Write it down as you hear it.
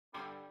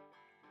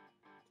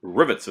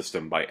Rivet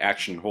System by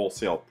Action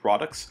Wholesale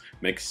Products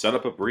makes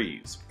setup a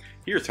breeze.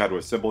 Here's how to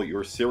assemble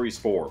your Series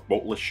 4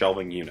 Boltless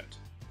Shelving Unit.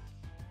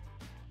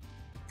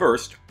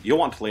 First, you'll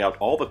want to lay out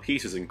all the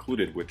pieces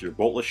included with your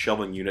Boltless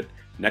Shelving Unit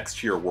next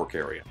to your work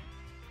area.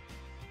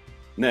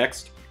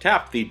 Next,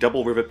 tap the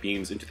double rivet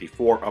beams into the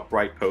 4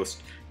 upright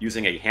posts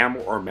using a hammer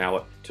or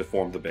mallet to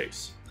form the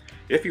base.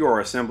 If you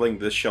are assembling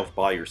this shelf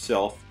by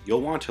yourself,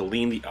 you'll want to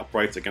lean the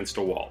uprights against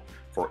a wall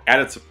for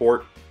added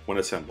support when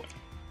assembling.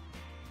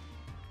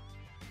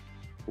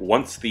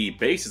 Once the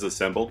base is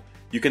assembled,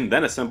 you can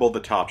then assemble the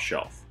top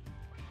shelf.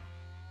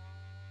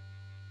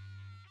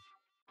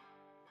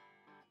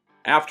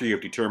 After you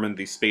have determined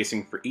the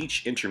spacing for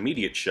each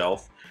intermediate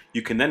shelf,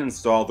 you can then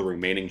install the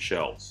remaining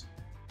shelves.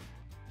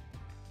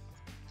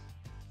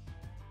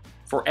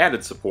 For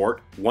added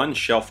support, one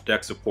shelf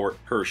deck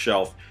support per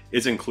shelf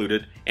is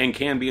included and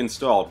can be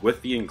installed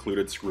with the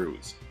included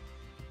screws.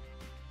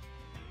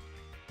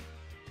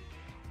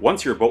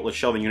 Once your boltless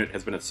shelving unit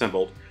has been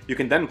assembled, you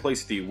can then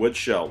place the wood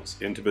shelves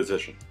into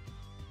position.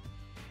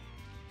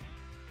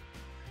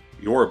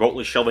 Your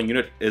boltless shelving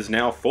unit is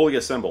now fully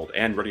assembled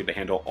and ready to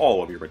handle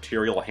all of your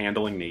material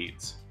handling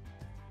needs.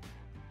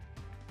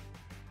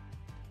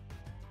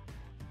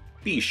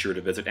 Be sure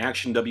to visit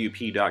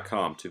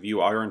actionwp.com to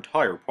view our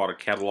entire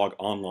product catalog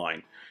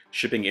online,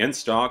 shipping in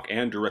stock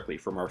and directly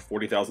from our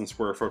 40,000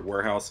 square foot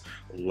warehouse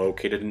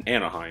located in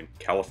Anaheim,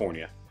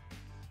 California.